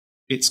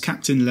It's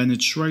Captain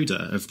Leonard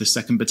Schroeder of the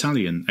 2nd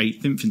Battalion,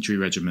 8th Infantry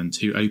Regiment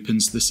who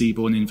opens the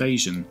seaborne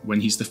invasion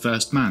when he's the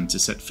first man to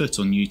set foot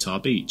on Utah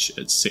Beach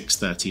at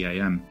 6:30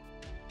 am.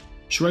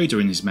 Schroeder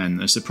and his men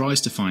are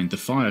surprised to find the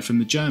fire from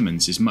the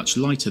Germans is much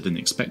lighter than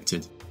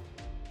expected.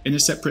 In a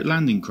separate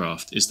landing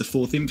craft is the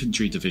 4th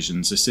Infantry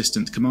Division's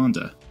Assistant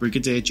Commander,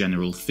 Brigadier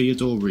General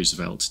Theodore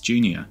Roosevelt,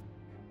 Jr.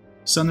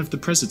 Son of the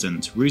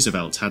President,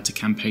 Roosevelt had to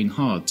campaign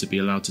hard to be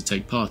allowed to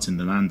take part in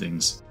the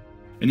landings.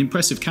 An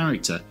impressive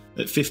character,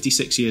 at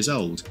 56 years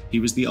old, he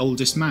was the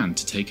oldest man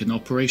to take an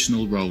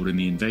operational role in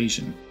the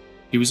invasion.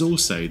 He was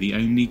also the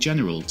only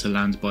general to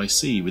land by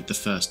sea with the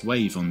first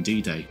wave on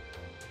D-Day.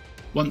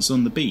 Once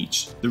on the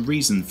beach, the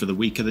reason for the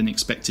weaker than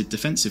expected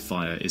defensive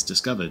fire is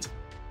discovered.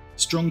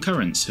 Strong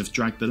currents have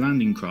dragged the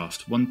landing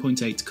craft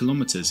 1.8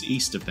 kilometers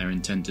east of their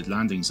intended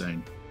landing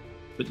zone.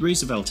 But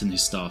Roosevelt and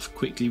his staff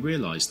quickly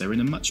realise they're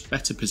in a much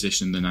better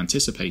position than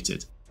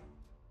anticipated.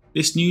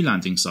 This new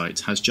landing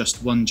site has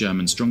just one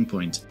German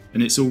strongpoint,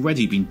 and it's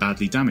already been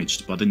badly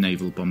damaged by the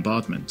naval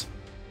bombardment.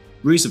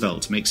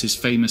 Roosevelt makes his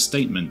famous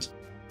statement,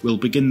 "We'll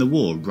begin the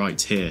war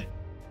right here."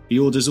 He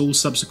orders all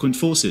subsequent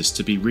forces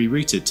to be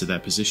rerouted to their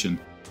position.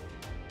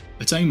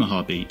 At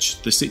Omaha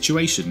Beach, the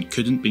situation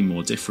couldn't be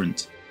more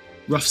different.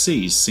 Rough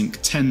seas sink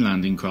 10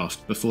 landing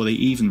craft before they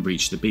even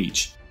reach the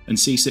beach, and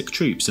seasick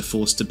troops are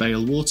forced to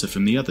bail water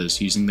from the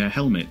others using their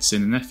helmets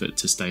in an effort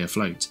to stay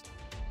afloat.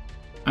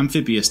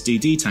 Amphibious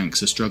DD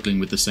tanks are struggling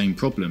with the same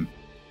problem.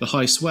 The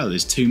high swell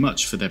is too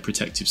much for their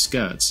protective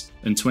skirts,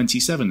 and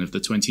 27 of the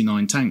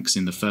 29 tanks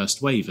in the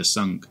first wave are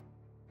sunk.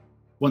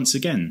 Once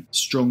again,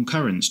 strong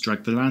currents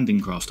drag the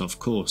landing craft off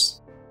course.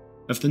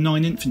 Of the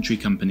 9 infantry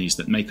companies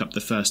that make up the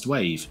first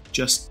wave,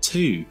 just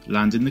 2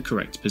 land in the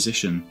correct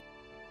position.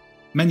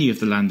 Many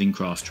of the landing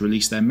craft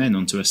release their men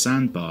onto a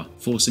sandbar,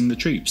 forcing the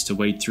troops to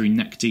wade through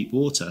neck-deep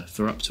water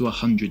for up to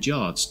 100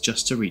 yards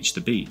just to reach the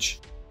beach.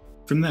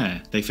 From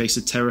there, they face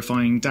a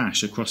terrifying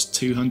dash across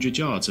 200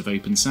 yards of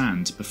open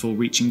sand before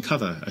reaching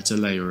cover at a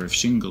layer of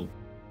shingle.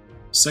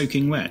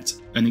 Soaking wet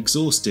and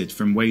exhausted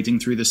from wading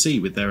through the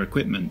sea with their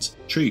equipment,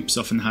 troops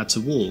often had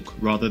to walk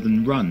rather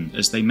than run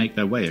as they make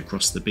their way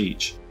across the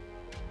beach.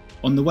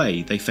 On the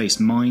way, they face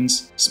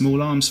mines,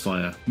 small arms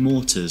fire,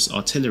 mortars,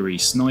 artillery,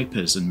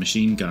 snipers and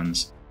machine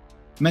guns.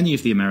 Many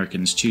of the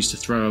Americans choose to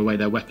throw away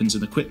their weapons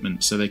and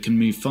equipment so they can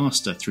move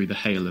faster through the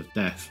hail of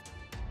death.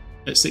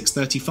 At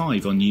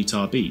 6:35 on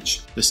Utah Beach,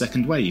 the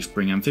second wave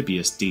bring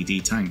amphibious DD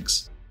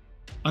tanks.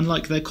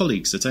 Unlike their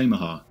colleagues at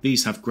Omaha,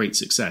 these have great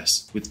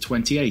success, with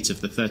 28 of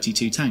the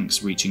 32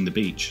 tanks reaching the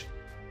beach.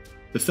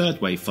 The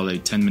third wave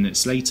followed 10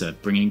 minutes later,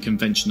 bringing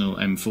conventional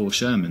M4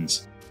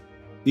 Shermans.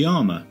 The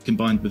armour,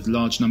 combined with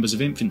large numbers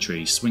of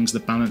infantry, swings the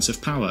balance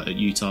of power at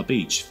Utah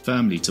Beach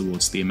firmly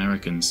towards the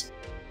Americans.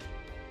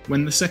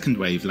 When the second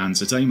wave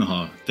lands at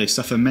Omaha, they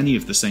suffer many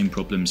of the same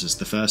problems as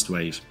the first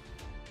wave.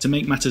 To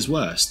make matters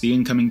worse, the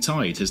incoming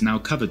tide has now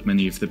covered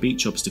many of the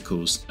beach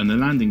obstacles, and the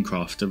landing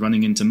craft are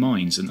running into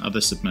mines and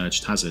other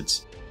submerged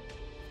hazards.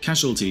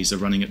 Casualties are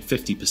running at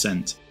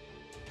 50%.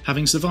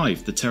 Having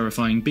survived the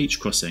terrifying beach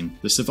crossing,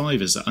 the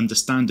survivors are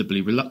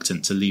understandably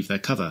reluctant to leave their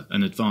cover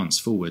and advance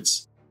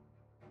forwards.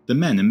 The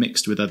men are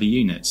mixed with other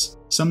units,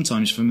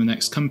 sometimes from the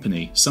next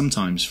company,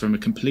 sometimes from a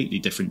completely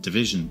different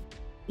division.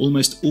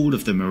 Almost all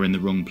of them are in the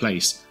wrong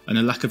place, and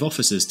a lack of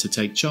officers to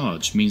take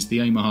charge means the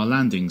Omaha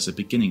landings are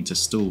beginning to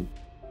stall.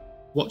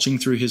 Watching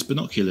through his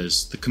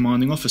binoculars, the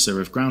commanding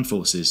officer of ground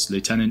forces,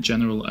 Lieutenant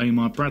General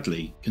Omar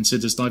Bradley,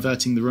 considers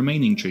diverting the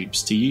remaining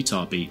troops to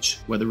Utah Beach,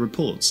 where the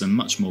reports are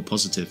much more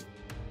positive.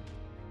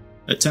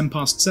 At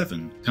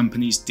 7:10,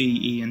 companies D,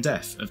 E and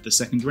F of the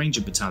 2nd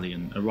Ranger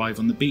Battalion arrive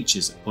on the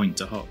beaches at Pointe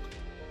du Hoc.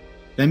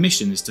 Their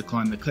mission is to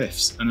climb the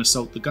cliffs and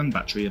assault the gun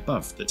battery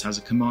above that has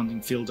a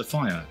commanding field of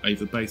fire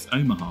over both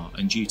Omaha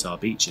and Utah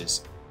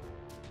beaches.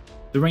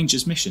 The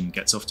Rangers' mission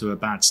gets off to a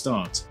bad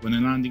start when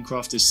a landing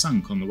craft is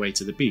sunk on the way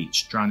to the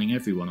beach, drowning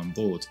everyone on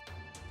board.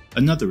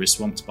 Another is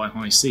swamped by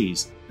high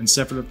seas, and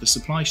several of the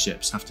supply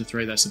ships have to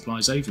throw their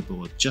supplies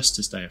overboard just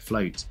to stay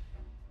afloat.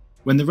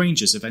 When the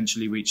Rangers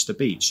eventually reach the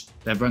beach,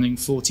 they're running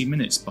 40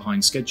 minutes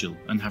behind schedule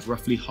and have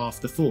roughly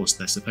half the force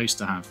they're supposed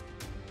to have.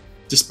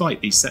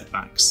 Despite these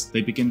setbacks,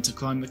 they begin to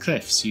climb the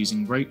cliffs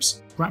using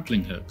ropes,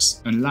 grappling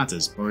hooks and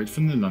ladders borrowed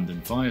from the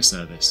London Fire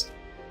Service.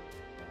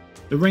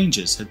 The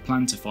Rangers had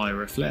planned to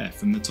fire a flare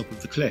from the top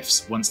of the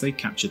cliffs once they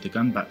captured the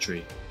gun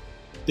battery.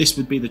 This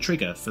would be the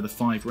trigger for the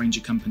 5 Ranger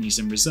companies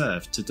in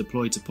reserve to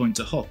deploy to Pointe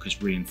du Hoc as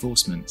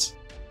reinforcements.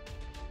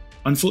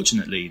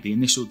 Unfortunately, the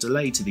initial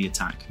delay to the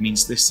attack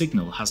means this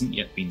signal hasn't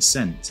yet been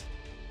sent.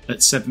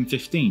 At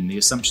 7:15, the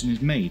assumption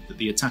is made that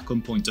the attack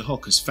on Pointe du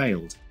Hoc has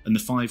failed, and the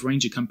 5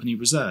 Ranger Company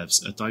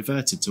reserves are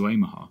diverted to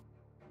Omaha.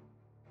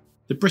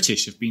 The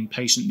British have been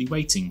patiently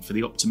waiting for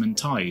the optimum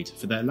tide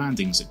for their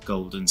landings at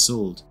Gold and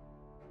Sword.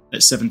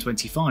 At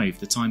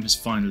 7:25, the time has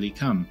finally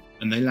come,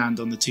 and they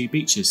land on the 2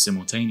 beaches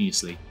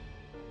simultaneously.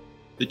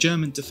 The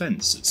German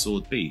defence at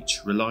Sword Beach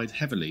relied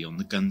heavily on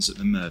the guns at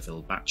the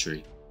Merville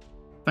Battery.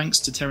 Thanks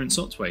to Terence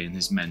Otway and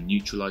his men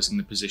neutralising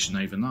the position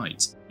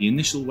overnight, the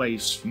initial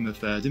waves from the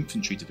 3rd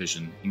Infantry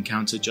Division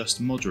encountered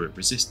just moderate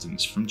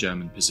resistance from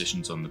German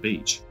positions on the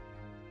beach.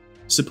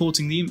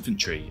 Supporting the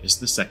infantry is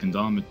the 2nd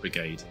Armoured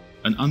Brigade,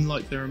 and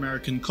unlike their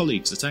American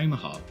colleagues at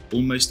Omaha,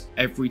 almost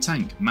every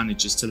tank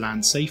manages to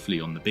land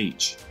safely on the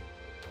beach.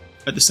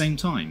 At the same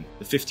time,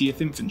 the 50th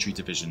Infantry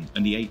Division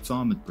and the 8th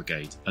Armoured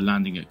Brigade are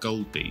landing at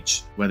Gold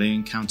Beach, where they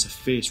encounter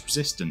fierce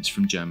resistance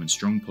from German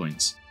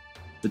strongpoints.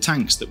 The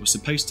tanks that were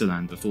supposed to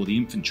land before the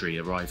infantry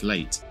arrive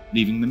late,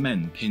 leaving the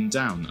men pinned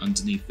down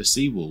underneath the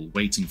seawall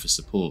waiting for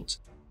support.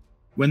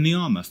 When the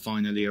armour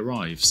finally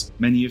arrives,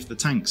 many of the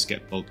tanks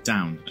get bogged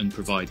down and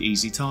provide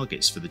easy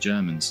targets for the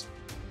Germans.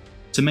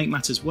 To make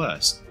matters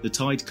worse, the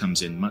tide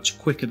comes in much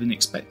quicker than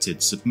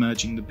expected,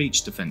 submerging the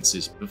beach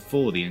defences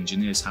before the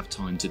engineers have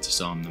time to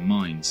disarm the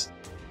mines.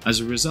 As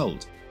a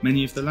result,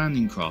 many of the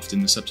landing craft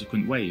in the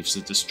subsequent waves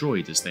are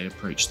destroyed as they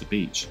approach the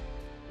beach.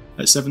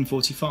 At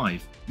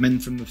 7:45, men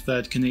from the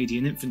 3rd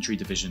Canadian Infantry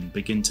Division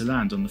begin to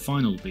land on the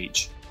final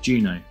beach,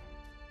 Juno.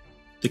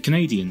 The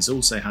Canadians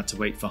also had to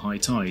wait for high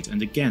tide,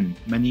 and again,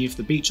 many of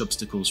the beach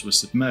obstacles were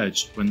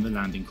submerged when the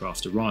landing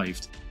craft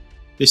arrived.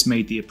 This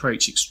made the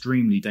approach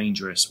extremely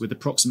dangerous, with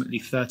approximately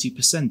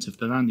 30% of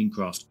the landing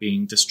craft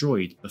being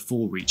destroyed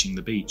before reaching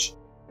the beach.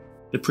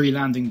 The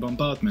pre-landing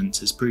bombardment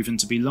has proven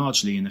to be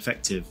largely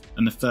ineffective,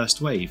 and the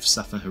first wave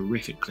suffer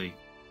horrifically.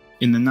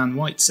 In the Nan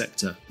White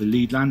sector, the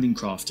lead landing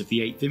craft of the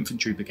 8th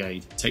Infantry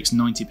Brigade takes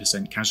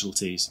 90%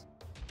 casualties.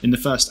 In the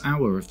first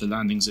hour of the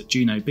landings at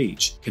Juno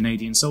Beach,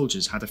 Canadian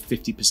soldiers had a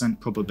 50%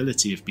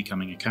 probability of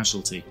becoming a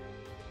casualty.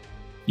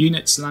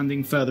 Units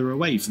landing further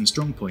away from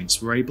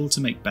strongpoints were able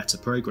to make better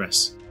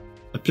progress.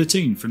 A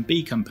platoon from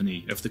B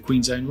Company of the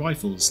Queen's Own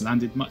Rifles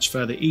landed much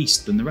further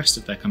east than the rest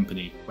of their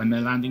company when their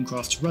landing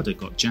craft's rudder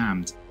got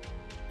jammed.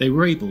 They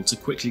were able to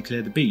quickly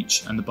clear the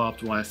beach and the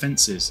barbed wire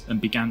fences and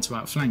began to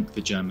outflank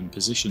the German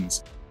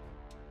positions.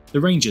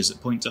 The Rangers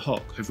at Pointe du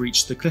Hoc have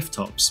reached the cliff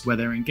tops where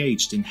they're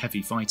engaged in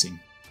heavy fighting.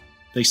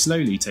 They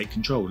slowly take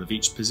control of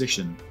each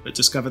position, but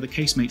discover the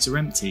casemates are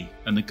empty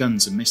and the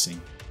guns are missing.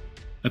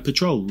 A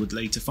patrol would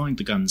later find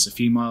the guns a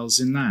few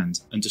miles inland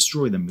and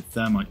destroy them with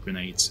thermite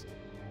grenades.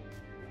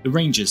 The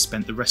Rangers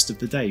spent the rest of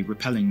the day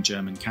repelling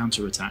German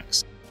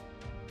counterattacks.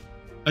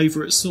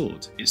 Over at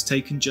Sword, it's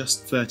taken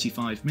just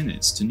 35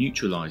 minutes to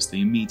neutralise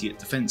the immediate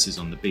defences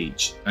on the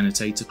beach, and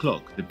at 8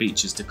 o'clock the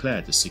beach is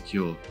declared as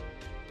secure.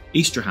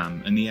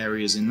 Easterham and the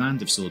areas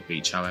inland of Sword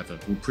Beach, however,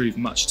 will prove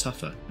much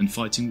tougher, and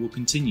fighting will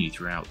continue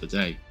throughout the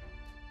day.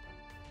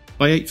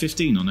 By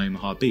 8:15 on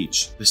Omaha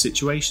Beach, the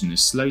situation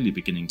is slowly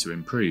beginning to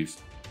improve.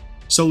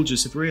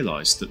 Soldiers have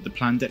realised that the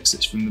planned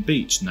exits from the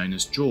beach, known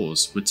as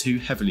draws, were too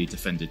heavily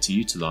defended to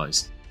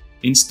utilise.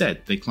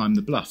 Instead, they climb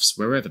the bluffs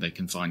wherever they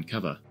can find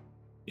cover.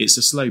 It's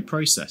a slow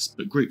process,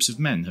 but groups of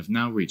men have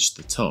now reached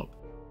the top.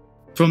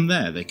 From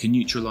there, they can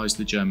neutralise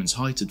the Germans'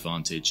 height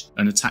advantage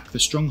and attack the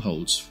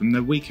strongholds from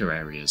their weaker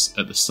areas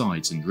at the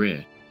sides and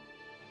rear.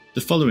 The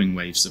following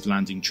waves of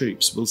landing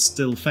troops will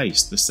still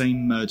face the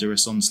same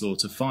murderous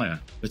onslaught of fire,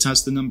 but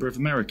as the number of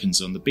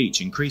Americans on the beach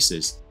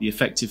increases, the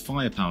effective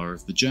firepower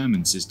of the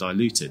Germans is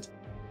diluted.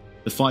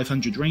 The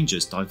 500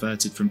 Rangers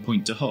diverted from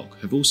Pointe du Hoc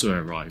have also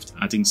arrived,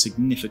 adding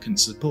significant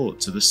support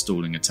to the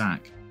stalling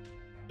attack.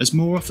 As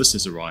more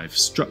officers arrive,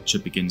 structure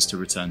begins to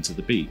return to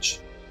the beach.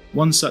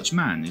 One such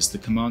man is the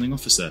commanding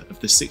officer of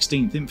the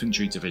 16th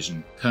Infantry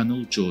Division,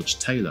 Colonel George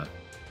Taylor.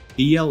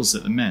 He yells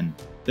at the men,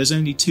 "There's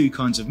only two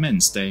kinds of men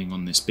staying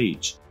on this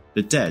beach,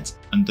 the dead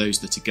and those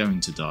that are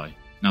going to die.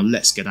 Now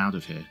let's get out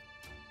of here."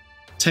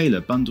 Taylor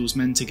bundles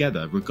men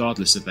together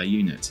regardless of their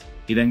unit.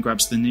 He then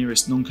grabs the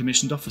nearest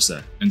non-commissioned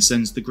officer and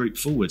sends the group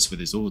forwards with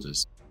his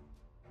orders.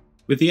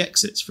 With the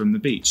exits from the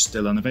beach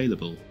still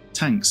unavailable,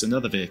 tanks and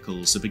other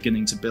vehicles are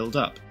beginning to build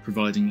up,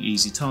 providing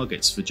easy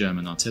targets for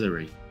German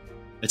artillery.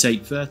 At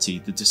 8:30,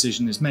 the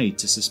decision is made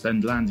to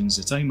suspend landings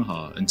at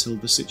Omaha until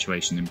the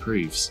situation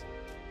improves.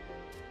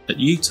 At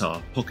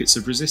Utah, pockets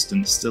of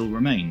resistance still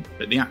remain,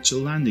 but the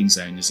actual landing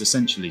zone is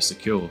essentially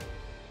secure.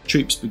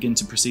 Troops begin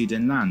to proceed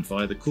inland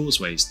via the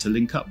causeways to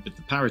link up with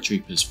the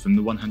paratroopers from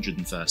the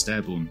 101st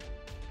Airborne.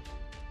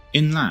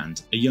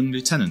 Inland, a young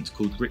lieutenant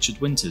called Richard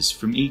Winters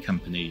from E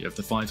Company of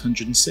the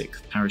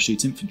 506th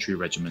Parachute Infantry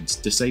Regiment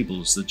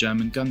disables the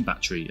German gun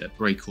battery at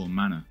Breakhorn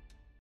Manor.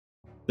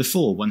 The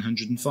four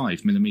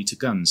 105mm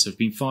guns have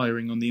been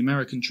firing on the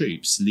American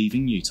troops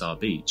leaving Utah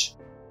Beach.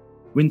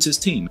 Winters'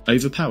 team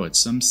overpowered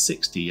some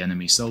 60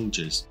 enemy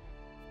soldiers.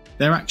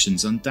 Their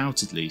actions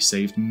undoubtedly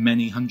saved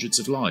many hundreds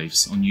of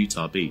lives on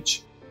Utah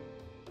Beach.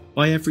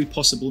 By every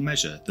possible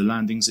measure, the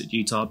landings at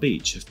Utah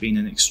Beach have been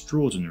an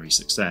extraordinary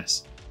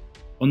success.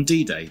 On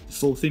D-Day, the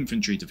 4th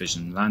Infantry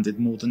Division landed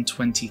more than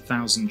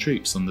 20,000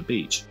 troops on the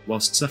beach,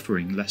 whilst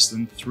suffering less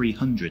than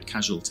 300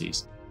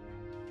 casualties.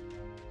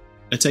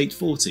 At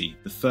 8:40,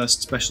 the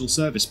 1st Special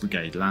Service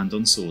Brigade land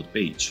on Sword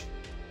Beach.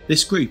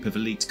 This group of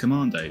elite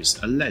commandos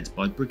are led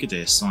by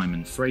Brigadier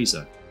Simon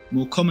Fraser,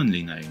 more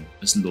commonly known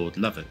as Lord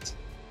Lovat.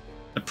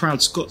 A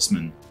proud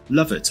Scotsman,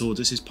 Lovat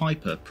orders his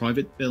piper,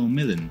 Private Bill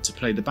Millen, to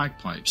play the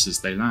bagpipes as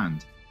they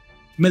land.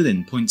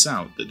 Millen points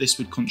out that this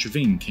would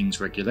contravene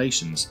King's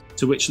regulations,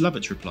 to which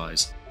Lovat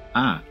replies,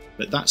 "Ah,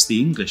 but that's the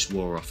English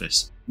War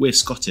Office. We're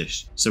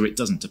Scottish, so it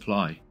doesn't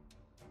apply."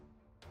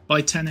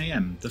 By 10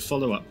 AM, the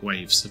follow-up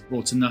waves have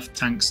brought enough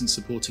tanks and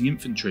supporting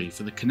infantry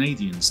for the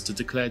Canadians to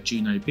declare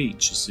Juno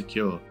Beach as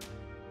secure.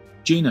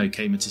 Juno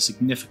came at a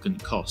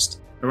significant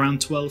cost.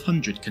 Around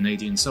 1,200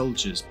 Canadian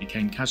soldiers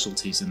became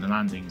casualties in the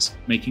landings,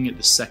 making it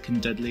the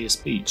second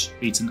deadliest beach,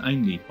 beaten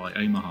only by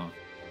Omaha.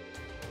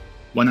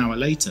 1 hour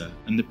later,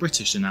 and the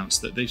British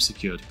announced that they've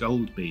secured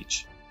Gold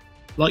Beach.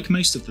 Like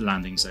most of the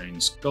landing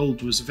zones,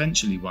 Gold was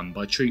eventually won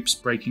by troops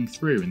breaking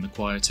through in the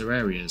quieter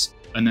areas,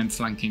 and then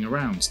flanking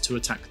around to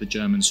attack the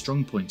German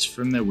strongpoints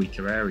from their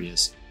weaker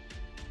areas.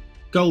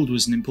 Gold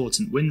was an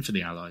important win for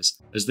the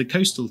Allies, as the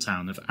coastal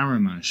town of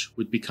Arromanches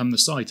would become the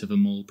site of a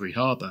Mulberry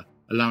harbour,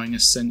 allowing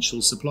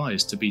essential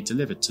supplies to be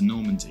delivered to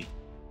Normandy.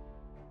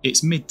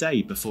 It's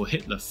midday before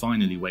Hitler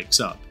finally wakes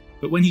up,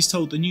 but when he's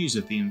told the news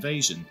of the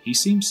invasion, he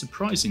seems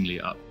surprisingly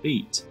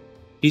upbeat.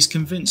 He's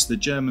convinced the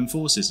German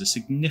forces are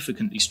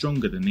significantly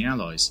stronger than the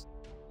Allies.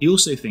 He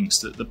also thinks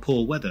that the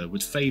poor weather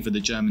would favour the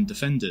German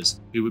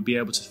defenders, who would be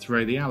able to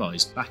throw the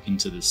Allies back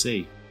into the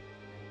sea.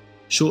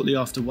 Shortly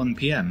after 1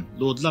 PM,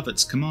 Lord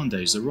Lovat's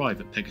commandos arrive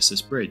at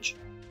Pegasus Bridge.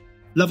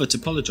 Lovat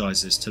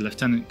apologises to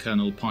Lieutenant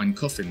Colonel Pine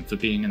Coffin for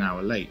being an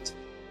hour late.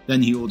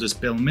 Then he orders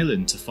Bill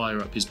Millen to fire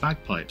up his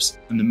bagpipes,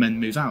 and the men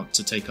move out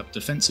to take up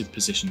defensive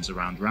positions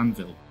around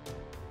Ranville.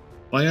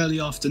 By early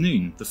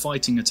afternoon, the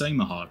fighting at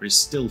Omaha is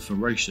still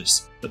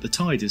ferocious, but the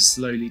tide is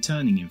slowly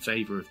turning in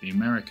favour of the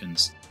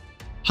Americans.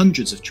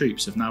 Hundreds of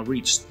troops have now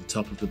reached the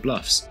top of the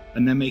bluffs,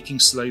 and they're making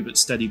slow but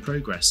steady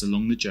progress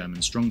along the German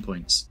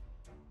strongpoints.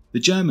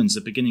 The Germans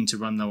are beginning to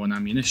run low on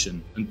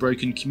ammunition, and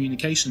broken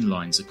communication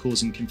lines are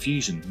causing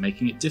confusion,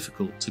 making it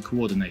difficult to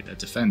coordinate their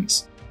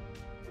defence.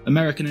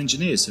 American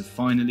engineers have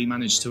finally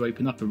managed to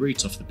open up a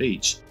route off the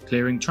beach,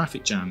 clearing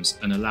traffic jams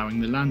and allowing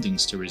the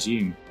landings to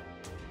resume.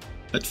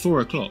 At 4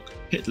 o'clock,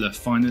 Hitler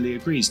finally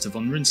agrees to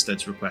von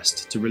Rundstedt's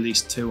request to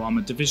release 2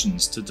 armoured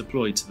divisions to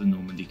deploy to the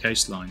Normandy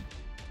coastline.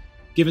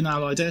 Given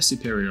Allied air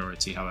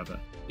superiority, however,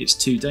 it's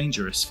too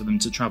dangerous for them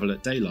to travel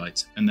at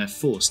daylight, and they're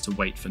forced to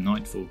wait for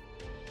nightfall.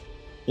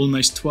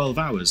 Almost 12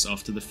 hours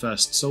after the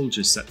first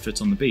soldiers set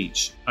foot on the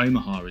beach,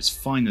 Omaha is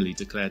finally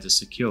declared as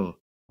secure,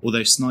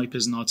 although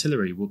snipers and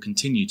artillery will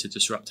continue to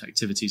disrupt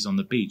activities on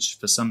the beach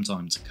for some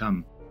time to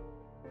come.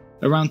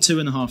 Around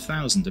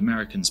 2,500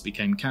 Americans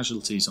became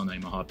casualties on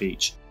Omaha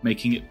Beach,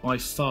 making it by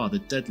far the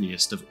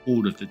deadliest of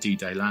all of the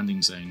D-Day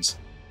landing zones.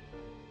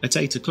 At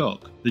 8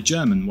 o'clock, the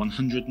German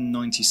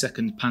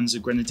 192nd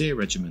Panzer Grenadier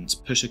Regiment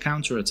push a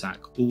counterattack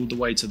all the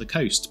way to the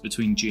coast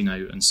between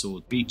Juno and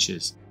Sword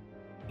Beaches.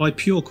 By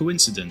pure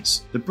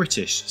coincidence, the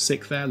British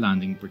 6th Air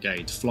Landing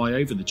Brigade fly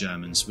over the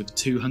Germans with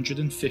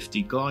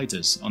 250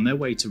 gliders on their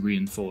way to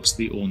reinforce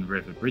the Orne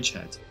River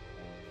bridgehead.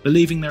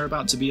 Believing they're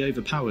about to be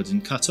overpowered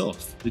and cut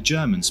off, the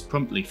Germans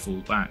promptly fall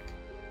back.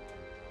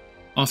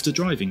 After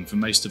driving for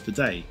most of the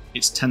day,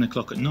 it's 10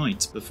 o'clock at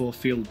night before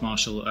Field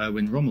Marshal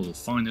Erwin Rommel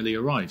finally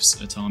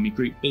arrives at Army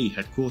Group B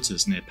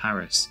headquarters near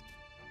Paris.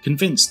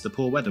 Convinced the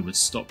poor weather would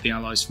stop the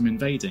Allies from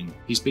invading,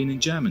 he's been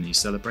in Germany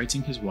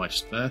celebrating his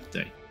wife's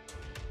birthday.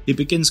 He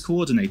begins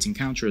coordinating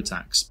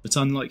counterattacks, but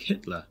unlike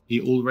Hitler,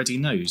 he already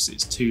knows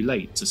it's too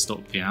late to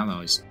stop the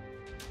Allies.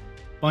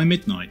 By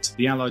midnight,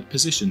 the Allied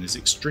position is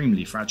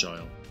extremely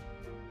fragile.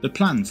 The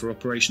plan for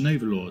Operation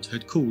Overlord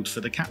had called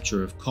for the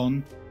capture of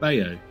Caen,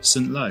 Bayeux,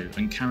 Saint-Lô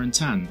and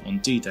Carentan on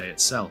D-Day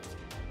itself.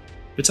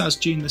 But as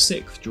June the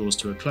 6th draws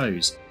to a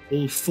close,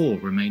 all 4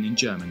 remain in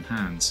German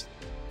hands.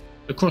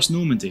 Across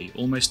Normandy,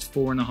 almost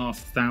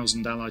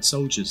 4,500 Allied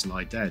soldiers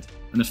lie dead,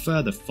 and a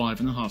further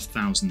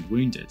 5,500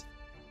 wounded.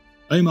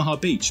 Omaha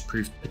Beach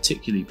proved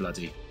particularly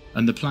bloody,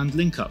 and the planned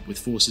link-up with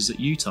forces at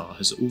Utah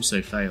has also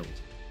failed.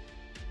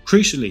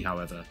 Crucially,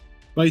 however,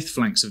 both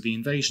flanks of the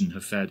invasion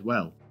have fared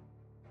well.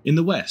 In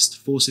the west,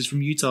 forces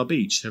from Utah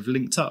Beach have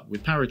linked up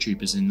with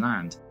paratroopers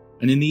inland,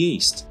 and in the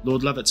east,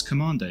 Lord Lovat's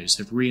commandos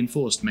have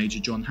reinforced Major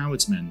John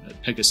Howard's men at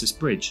Pegasus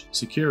Bridge,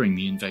 securing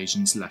the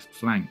invasion's left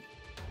flank.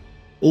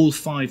 All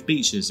 5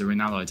 beaches are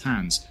in Allied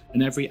hands,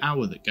 and every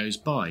hour that goes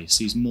by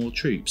sees more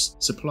troops,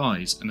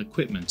 supplies and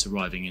equipment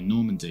arriving in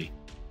Normandy.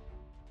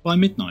 By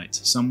midnight,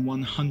 some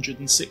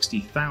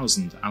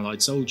 160,000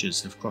 Allied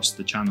soldiers have crossed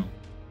the Channel.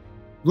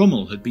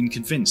 Rommel had been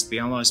convinced the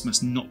Allies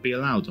must not be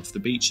allowed off the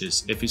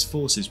beaches if his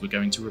forces were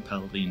going to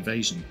repel the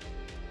invasion.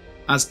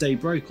 As day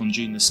broke on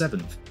June the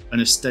 7th,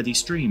 and a steady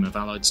stream of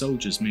Allied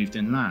soldiers moved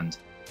inland,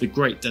 the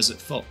Great Desert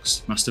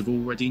Fox must have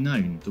already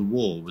known the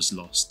war was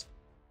lost.